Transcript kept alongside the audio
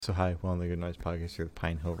So hi, welcome to the Good Noise Podcast here with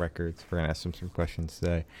Pine Hill Records. We're gonna ask them some questions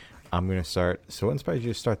today. I'm gonna start. So, what inspired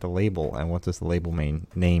you to start the label, and what does the label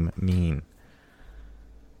name mean?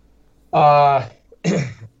 Uh,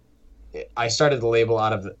 I started the label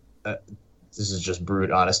out of this is just brute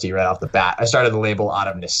honesty right off the bat. I started the label out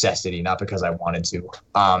of necessity, not because I wanted to.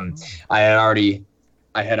 I had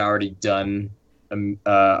already done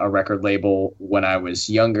a record label when I was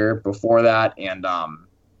younger before that, and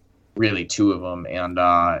really two of them. And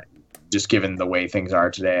just given the way things are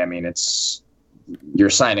today, I mean, you're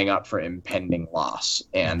signing up for impending loss,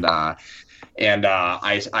 and I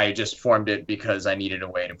just formed it because I needed a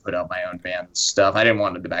way to put out my own band stuff. I didn't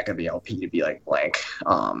want the back of the LP to be like blank.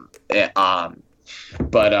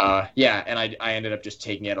 Yeah, and I ended up just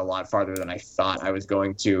taking it a lot farther than I thought I was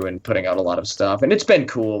going to, and putting out a lot of stuff. And it's been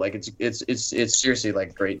cool. Like it's seriously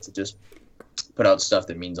like great to just put out stuff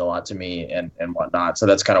that means a lot to me and whatnot. So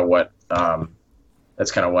that's kind of what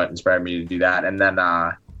inspired me to do that. And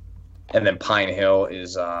then Pine Hill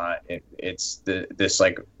is it's this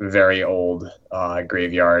like very old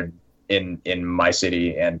graveyard in my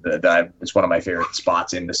city, and that it's one of my favorite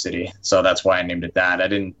spots in the city. So that's why I named it that.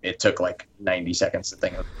 It took like 90 seconds to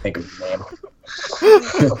think of the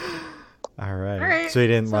name. All right. All right. So you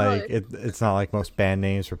didn't Solid. like it. It's not like most band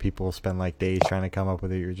names where people spend like days trying to come up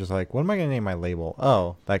with it. You're just like, what am I gonna name my label?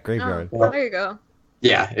 Oh, that graveyard. Oh, there you go.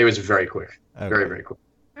 Yeah, it was very quick. Okay. Very, very quick.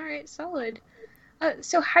 All right, solid.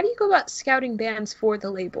 So how do you go about scouting bands for the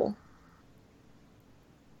label?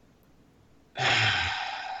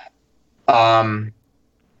 Um,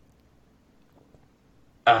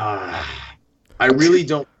 uh, I really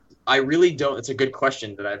don't. It's a good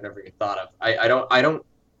question that I've never even thought of.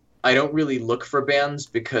 I don't really look for bands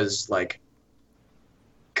because like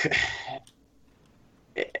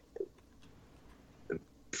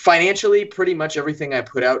financially, pretty much everything I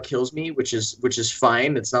put out kills me, which is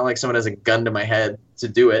fine. It's not like someone has a gun to my head to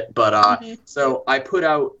do it, but so I put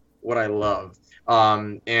out what I love,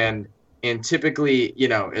 and typically, you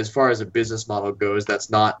know, as far as a business model goes, that's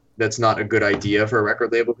not a good idea for a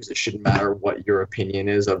record label, because it shouldn't matter what your opinion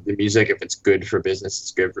is of the music. If it's good for business,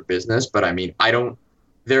 it's good for business. But I mean, I don't.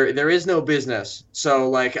 There is no business. So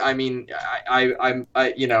like, I mean,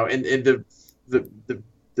 I you know, and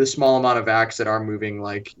the small amount of acts that are moving,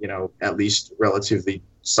 like, you know, at least relatively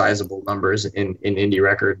sizable numbers in indie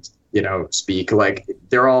records, you know, speak, like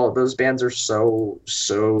those bands are so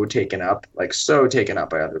taken up, like so taken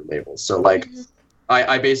up by other labels. So like,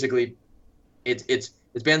 I basically, it's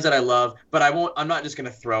bands that I love, but I'm not just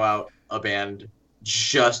gonna throw out a band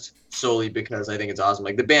just solely because I think it's awesome.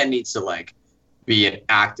 Like, the band needs to like be an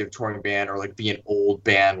active touring band, or like be an old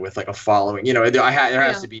band with like a following, you know. There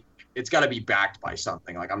has to be, it's got to be backed by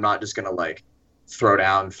something. Like, I'm not just gonna like throw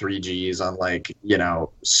down 3Gs on, like, you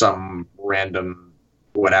know, some random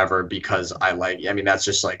whatever because I mean, that's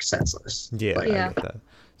just like senseless. Yeah, Like, I Yeah. get that.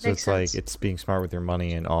 So Makes it's like sense. it's being smart with your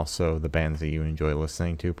money and also the bands that you enjoy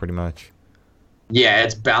listening to, pretty much. yeah,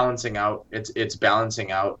 it's balancing out. It's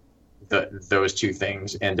balancing out those two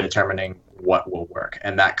things and determining what will work,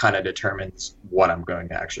 and that kind of determines what I'm going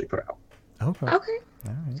to actually put out. Okay. Okay,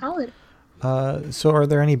 All right. solid. So are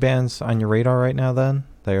there any bands on your radar right now then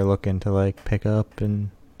that you're looking to like pick up and?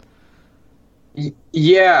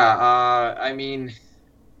 Yeah, I mean,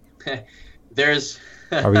 there's.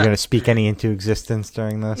 Are we going to speak any into existence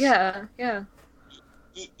during this? Yeah.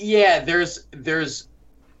 Yeah, there's.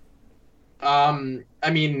 I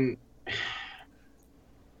mean,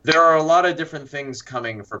 there are a lot of different things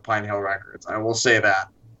coming for Pine Hill Records. I will say that.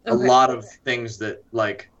 A Okay. lot of things that,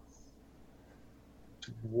 like,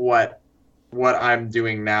 what I'm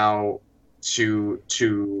doing now to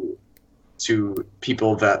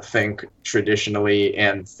people that think traditionally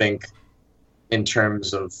and think in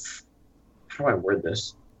terms of, how do I word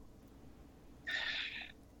this?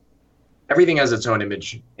 Everything has its own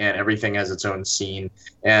image and everything has its own scene,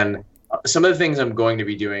 and some of the things I'm going to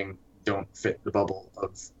be doing don't fit the bubble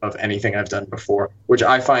of anything I've done before, which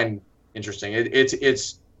I find interesting.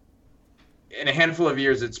 It's in a handful of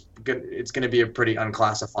years, it's going to be a pretty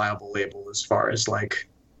unclassifiable label as far as like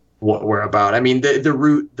what we're about. I mean, the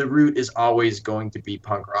root is always going to be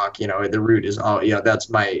punk rock. You know, the root is all, you know, that's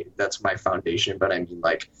my foundation. But I mean,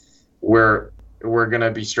 like, we're going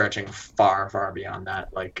to be stretching far beyond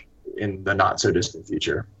that, like in the not so distant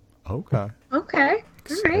future. Okay. Okay. All right.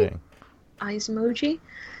 Exciting. Eyes emoji.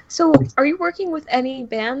 So, are you working with any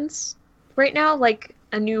bands right now? Like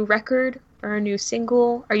a new record or a new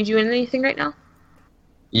single? Are you doing anything right now?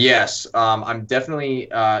 Yes, I'm definitely.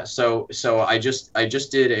 So I just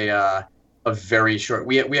did a very short.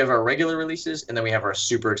 We have our regular releases, and then we have our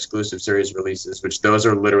super exclusive series releases, which those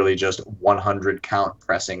are literally just 100 count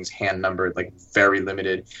pressings, hand numbered, like very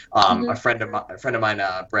limited. A friend of mine,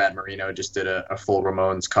 Brad Marino, just did a full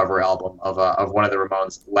Ramones cover album of one of the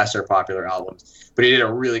Ramones' lesser popular albums, but he did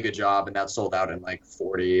a really good job, and that sold out in like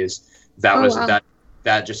 4 days. That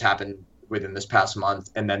just happened within this past month.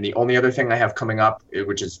 And then the only other thing I have coming up,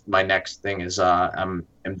 which is my next thing, is I'm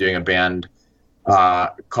doing a band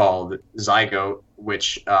called Zygote,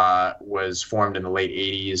 which was formed in the late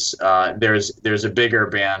 80s. There's a bigger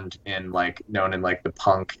band known in like the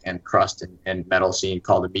punk and crust and metal scene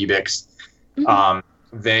called Amoebics.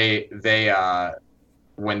 They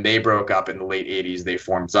when they broke up in the late 80s, they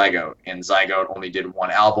formed Zygote, and Zygote only did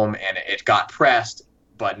one album, and it got pressed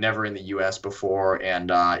but never in the US before.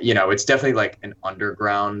 And it's definitely like an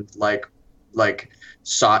underground like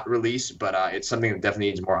sought release, but it's something that definitely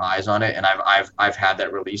needs more eyes on it. And I've had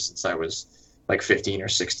that release since I was like 15 or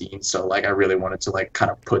 16. So like I really wanted to like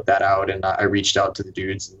kind of put that out, and I reached out to the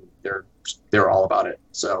dudes, and they're all about it.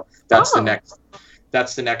 So that's the next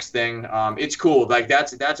thing. It's cool. Like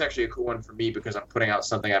that's actually a cool one for me, because I'm putting out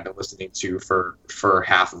something I've been listening to for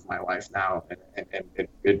half of my life now, and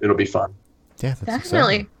it'll be fun. Yeah, that's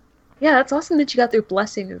definitely exciting. Yeah, that's awesome that you got their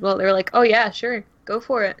blessing as well. They're like, oh yeah, sure, go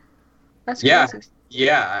for it. That's crazy.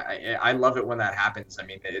 Yeah, I love it when that happens. I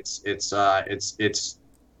mean, it's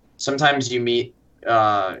sometimes you meet,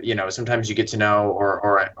 sometimes you get to know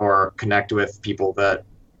or connect with people that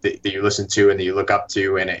you listen to and that you look up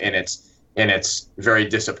to, and it's very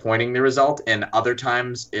disappointing, the result. And other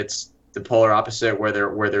times it's the polar opposite, where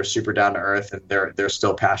they're super down to earth and they're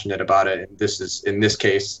still passionate about it. And in this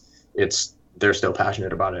case, they're still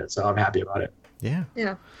passionate about it, so I'm happy about it. Yeah.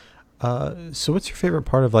 Yeah. So what's your favorite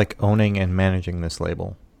part of like owning and managing this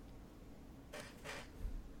label?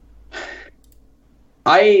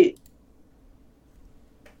 I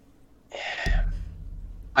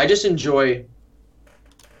just enjoy,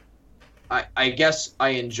 I guess I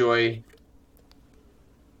enjoy,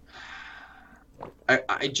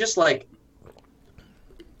 I just like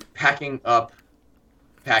packing up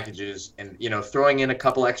packages and throwing in a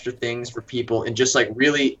couple extra things for people, and just like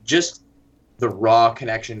really just the raw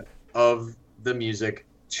connection of the music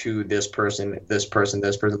to this person,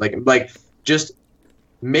 like just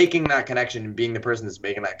making that connection and being the person that's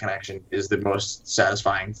making that connection is the most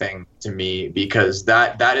satisfying thing to me, because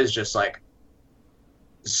that is just like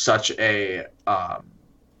such a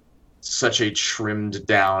trimmed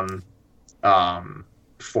down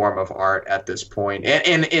form of art at this point.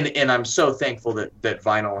 And I'm so thankful that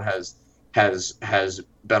vinyl has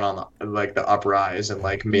been on the uprise and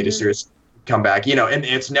like made a serious comeback, and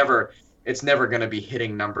it's never going to be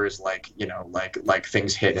hitting numbers like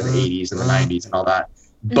things hit in the 80s and the 90s and all that.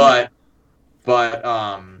 But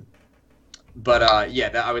I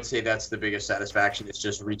would say that's the biggest satisfaction. It's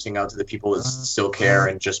just reaching out to the people that still care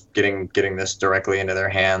and just getting this directly into their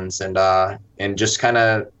hands, and just kind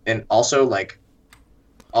of, and also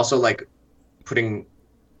putting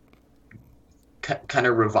kind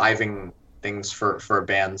of reviving things for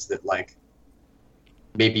bands that like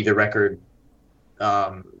maybe the record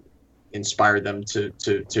inspired them to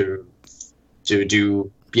do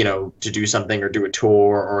to do something or do a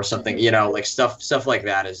tour or something, like stuff like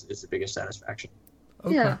that is the biggest satisfaction.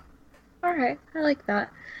 Okay. Yeah. All right. I like that.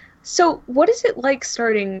 So what is it like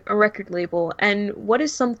starting a record label, and what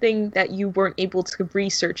is something that you weren't able to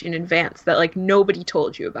research in advance that like nobody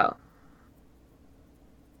told you about?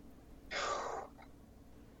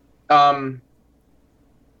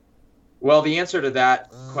 Well, the answer to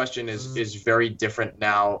that question is very different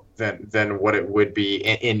now than what it would be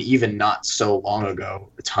in even not so long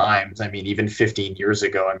ago times. I mean, even 15 years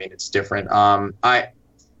ago, I mean, it's different.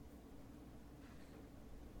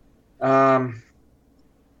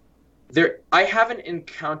 I haven't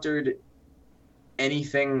encountered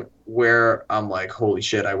anything where I'm like, holy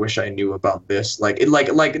shit, I wish I knew about this. Not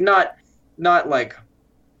like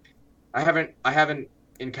I haven't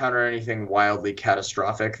encounter anything wildly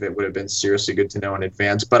catastrophic that would have been seriously good to know in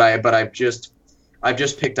advance, but I've just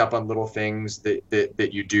picked up on little things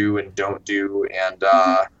that you do and don't do, and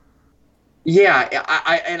I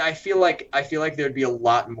feel like there'd be a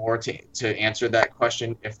lot more to answer that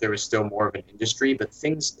question if there was still more of an industry, but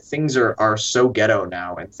things are so ghetto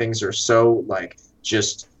now, and things are so like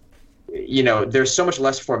just there's so much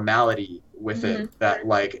less formality with it that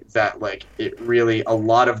it really, a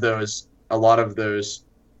lot of those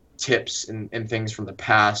tips and things from the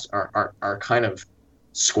past are kind of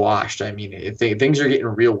squashed. I mean, things are getting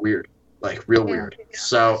real weird, like weird.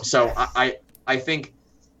 So I think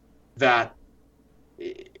that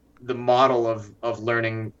the model of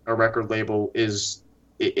learning a record label is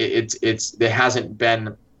it hasn't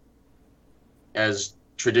been as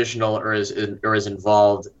traditional or as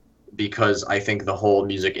involved, because I think the whole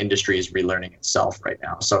music industry is relearning itself right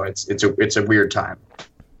now. So it's a weird time.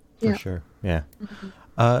 For sure. Yeah.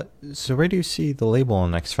 So where do you see the label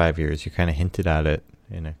in the next 5 years? You kind of hinted at it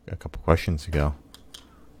in a couple questions ago.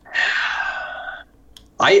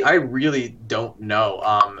 I really don't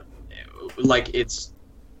know. Like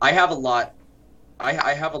I have a lot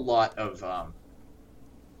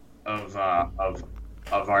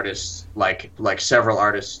of artists, like several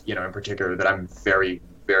artists, you know, in particular, that I'm very,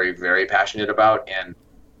 very, very passionate about, and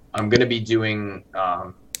I'm gonna be doing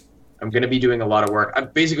a lot of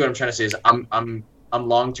work. Basically, what I'm trying to say is I'm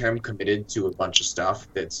long term committed to a bunch of stuff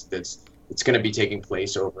that's gonna be taking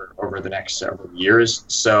place over the next several years.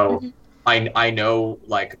 So I know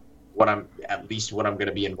like what I'm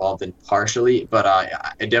gonna be involved in partially, but I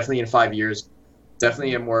definitely in 5 years,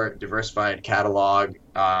 definitely a more diversified catalog.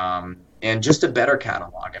 And just a better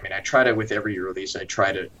catalog. I mean, I try to, with every release, I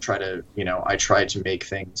try to make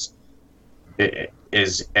things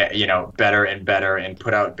better and better, and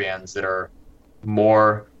put out bands that are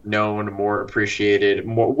more known, more appreciated,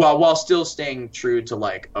 more while still staying true to,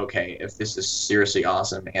 like, okay, if this is seriously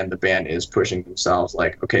awesome and the band is pushing themselves,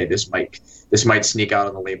 like, okay, this might sneak out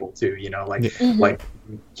on the label too, you know, like like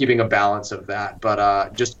keeping a balance of that.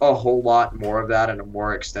 But just a whole lot more of that, and a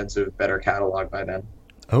more extensive, better catalog by then.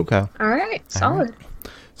 Okay. All right. Solid. All right.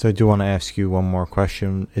 So I do want to ask you one more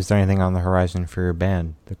question. Is there anything on the horizon for your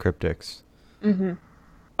band, the Cryptics?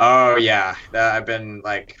 Oh yeah, I've been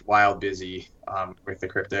like wild busy with the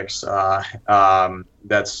Cryptics.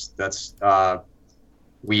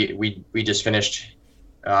 We just finished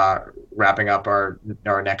wrapping up our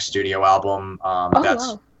next studio album.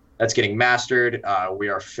 That's getting mastered. We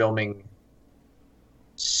are filming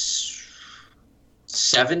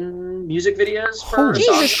 7 music videos for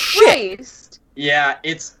Jesus Christ. Yeah,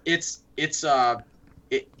 it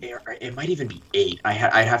might even be 8.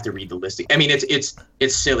 I'd have to read the listing. I mean, it's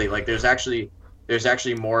silly. Like there's actually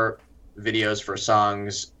more videos for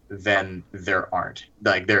songs than there aren't.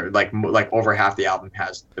 Like they're like over half the album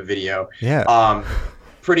has a video. Yeah.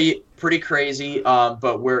 Pretty crazy. But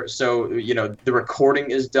the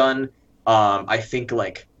recording is done. I think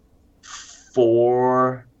like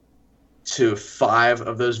 4 to 5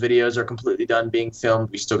 of those videos are completely done being filmed.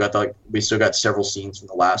 We still got several scenes from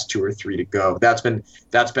the last 2 or 3 to go. That's been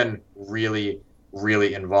really,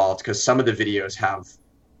 really involved, because some of the videos have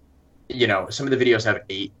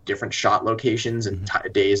 8 different shot locations and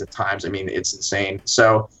days and times. I mean, it's insane.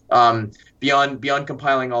 So beyond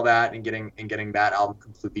compiling all that and getting that album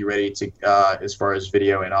completely ready to as far as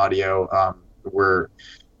video and audio,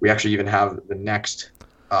 we actually even have the next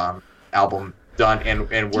album done, and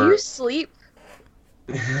we're. Do you sleep?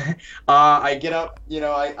 I get up,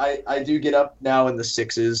 I do get up now in the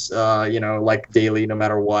 6s, like daily, no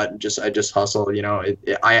matter what. I just hustle,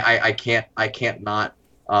 I can't not.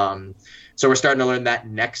 So we're starting to learn that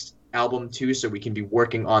next album too, so we can be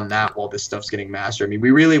working on that while this stuff's getting mastered. I mean,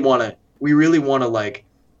 we really want to like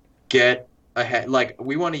get ahead. Like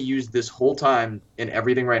we want to use this whole time and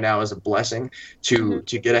everything right now as a blessing to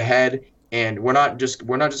get ahead. And we're not just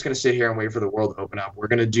going to sit here and wait for the world to open up. We're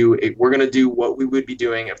going to do what we would be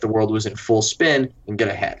doing if the world was in full spin and get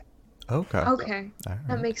ahead. Okay. Okay. Right.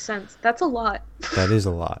 That makes sense. That's a lot. That is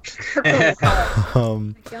a lot. That's a lot. Oh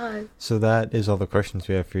my God. So that is all the questions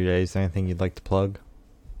we have for you today. Is there anything you'd like to plug?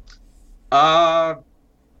 I'm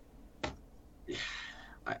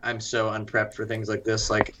so unprepped for things like this.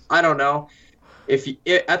 Like, I don't know. At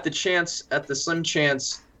the slim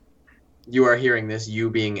chance you are hearing this,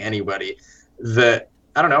 you being anybody, I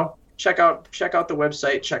don't know, check out the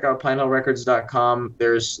website, check out pinehillrecords.com.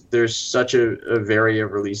 There's such a array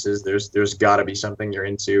of releases. There's got to be something you're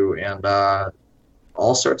into, and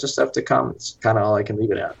all sorts of stuff to come. It's kind of all I can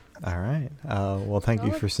leave it at. All right. Well, thank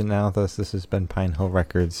you for sitting down with us. This has been Pine Hill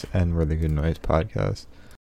Records and Really Good Noise Podcast.